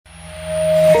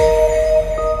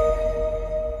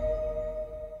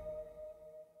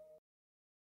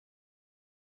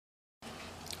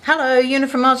Hello, Una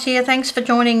from Oz here. Thanks for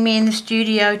joining me in the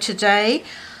studio today.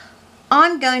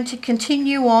 I'm going to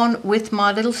continue on with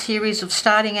my little series of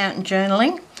starting out and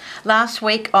journaling. Last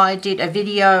week I did a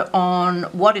video on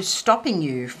what is stopping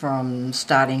you from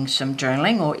starting some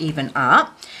journaling or even art.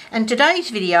 And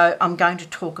today's video I'm going to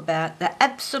talk about the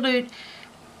absolute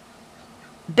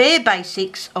bare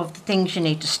basics of the things you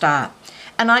need to start.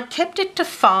 And I kept it to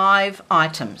 5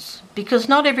 items because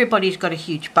not everybody's got a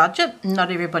huge budget. Not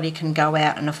everybody can go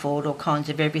out and afford all kinds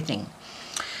of everything.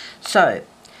 So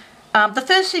the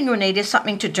first thing you'll need is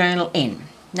something to journal in.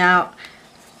 Now,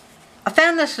 I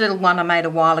found this little one I made a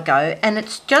while ago, and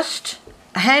it's just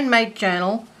a handmade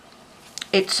journal.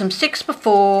 It's some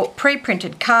 6x4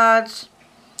 pre-printed cards,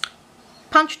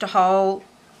 punched a hole,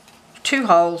 2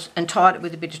 holes, and tied it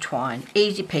with a bit of twine.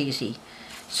 Easy peasy.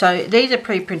 So these are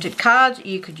pre-printed cards.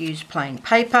 You could use plain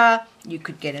paper, you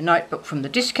could get a notebook from the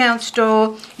discount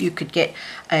store, you could get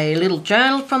a little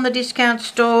journal from the discount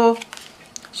store.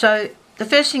 So the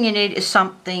first thing you need is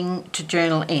something to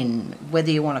journal in, whether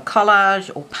you want a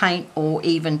collage or paint or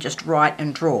even just write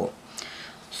and draw.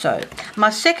 So my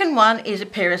second one is a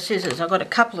pair of scissors. I've got a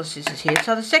couple of scissors here.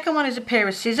 So the second one is a pair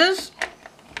of scissors.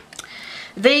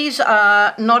 These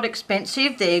are not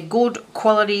expensive. They're good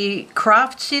quality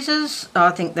craft scissors.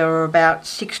 I think they were about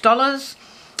 $6.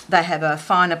 They have a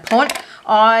finer point.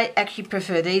 I actually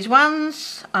prefer these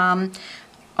ones. I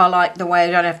like the way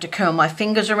I don't have to curl my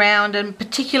fingers around, and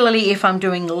particularly if I'm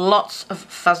doing lots of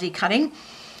fuzzy cutting,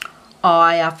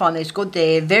 I find these good.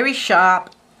 They're very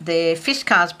sharp. They're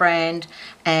Fiskars brand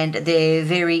and they're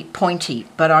very pointy,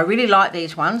 but I really like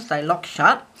these ones. They lock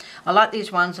shut. I like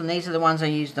these ones, and these are the ones I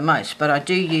use the most, but I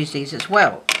do use these as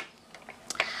well.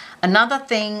 Another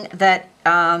thing that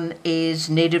is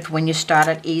needed when you start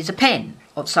it is a pen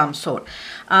of some sort.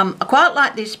 I quite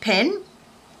like this pen.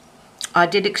 I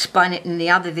did explain it in the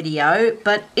other video,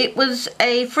 but it was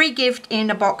a free gift in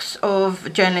a box of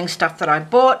journaling stuff that I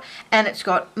bought, and it's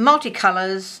got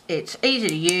multicolours. It's easy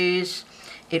to use.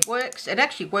 It works. It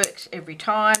actually works every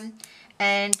time,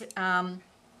 and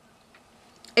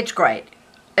it's great.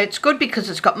 It's good because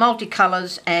it's got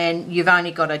multicolours and you've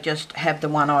only got to just have the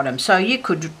one item. So you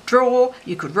could draw,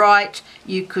 you could write,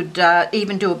 you could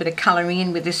even do a bit of colouring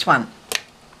in with this one.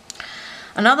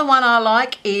 Another one I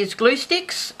like is glue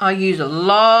sticks. I use a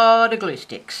lot of glue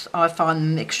sticks. I find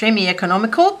them extremely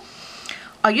economical.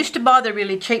 I used to buy the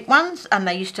really cheap ones and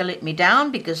they used to let me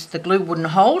down because the glue wouldn't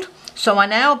hold. So I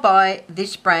now buy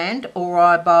this brand, or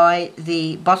I buy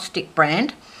the Boss Stick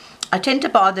brand. I tend to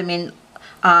buy them in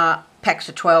packs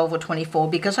of 12 or 24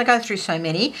 because I go through so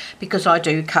many, because I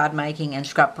do card making and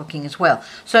scrapbooking as well.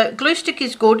 So glue stick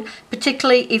is good,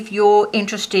 particularly if you're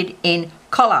interested in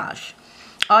collage.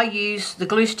 I use the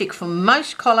glue stick for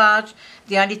most collage.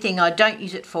 The only thing I don't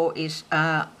use it for is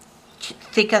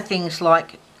thicker things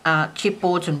like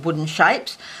chipboards and wooden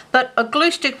shapes, but a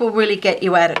glue stick will really get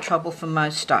you out of trouble for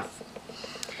most stuff.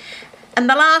 And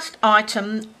the last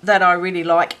item that I really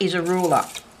like is a ruler.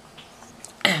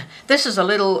 This is a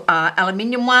little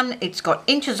aluminium one. It's got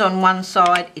inches on one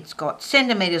side, it's got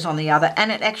centimetres on the other,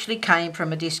 and it actually came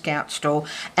from a discount store,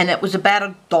 and it was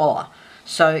about $1.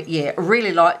 So yeah, I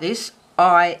really like this.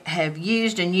 I have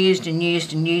used and used and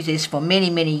used and used this for many,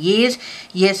 many years.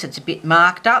 Yes, it's a bit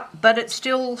marked up, but it's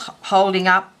still holding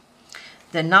up.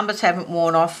 The numbers haven't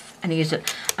worn off, and here's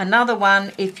it. Another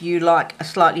one, if you like a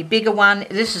slightly bigger one,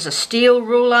 this is a steel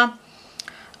ruler.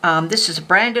 This is a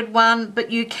branded one, but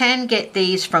you can get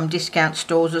these from discount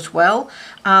stores as well.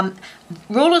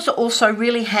 Rulers are also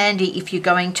really handy if you're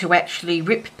going to actually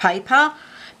rip paper,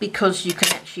 because you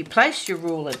can actually place your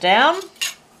ruler down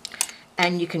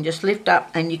and you can just lift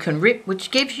up and you can rip, which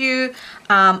gives you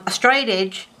a straight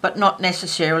edge but not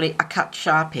necessarily a cut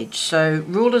sharp edge. So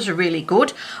rulers are really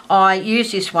good. I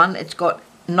use this one. It's got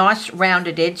nice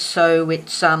rounded edge, so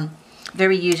it's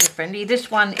very user friendly. This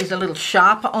one is a little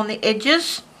sharper on the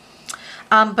edges.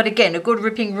 But again, a good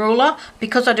ripping ruler.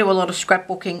 Because I do a lot of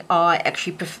scrapbooking, I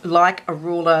actually like a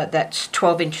ruler that's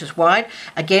 12 inches wide.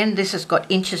 Again, this has got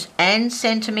inches and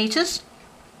centimetres.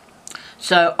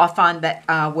 So I find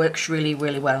that works really,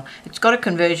 really well. It's got a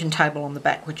conversion table on the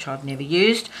back, which I've never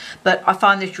used, but I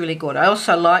find this really good. I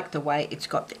also like the way it's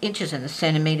got the inches and the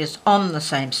centimetres on the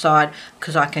same side,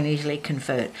 because I can easily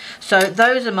convert. So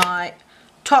those are my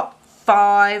top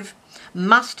 5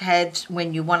 must-haves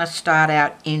when you want to start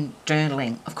out in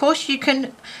journaling. Of course, you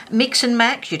can mix and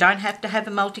match. You don't have to have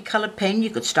a multicoloured pen.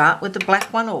 You could start with the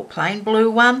black one or plain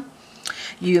blue one.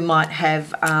 You might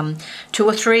have 2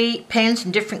 or 3 pens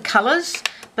in different colours,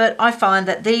 but I find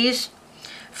that these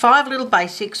 5 little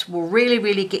basics will really,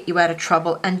 really get you out of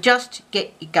trouble and just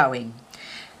get you going.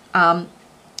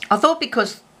 I thought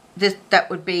because that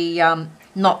would be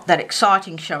not that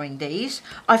exciting showing these.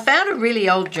 I found a really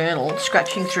old journal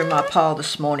scratching through my pile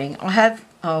this morning. I have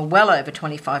well over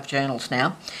 25 journals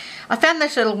now. I found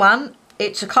this little one.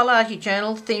 It's a collage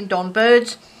journal themed on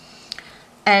birds,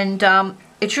 and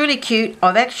it's really cute.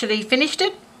 I've actually finished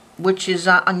it, which is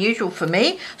unusual for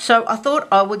me, so I thought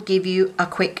I would give you a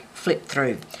quick flip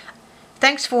through.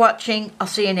 Thanks for watching. I'll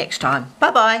see you next time.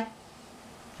 Bye bye.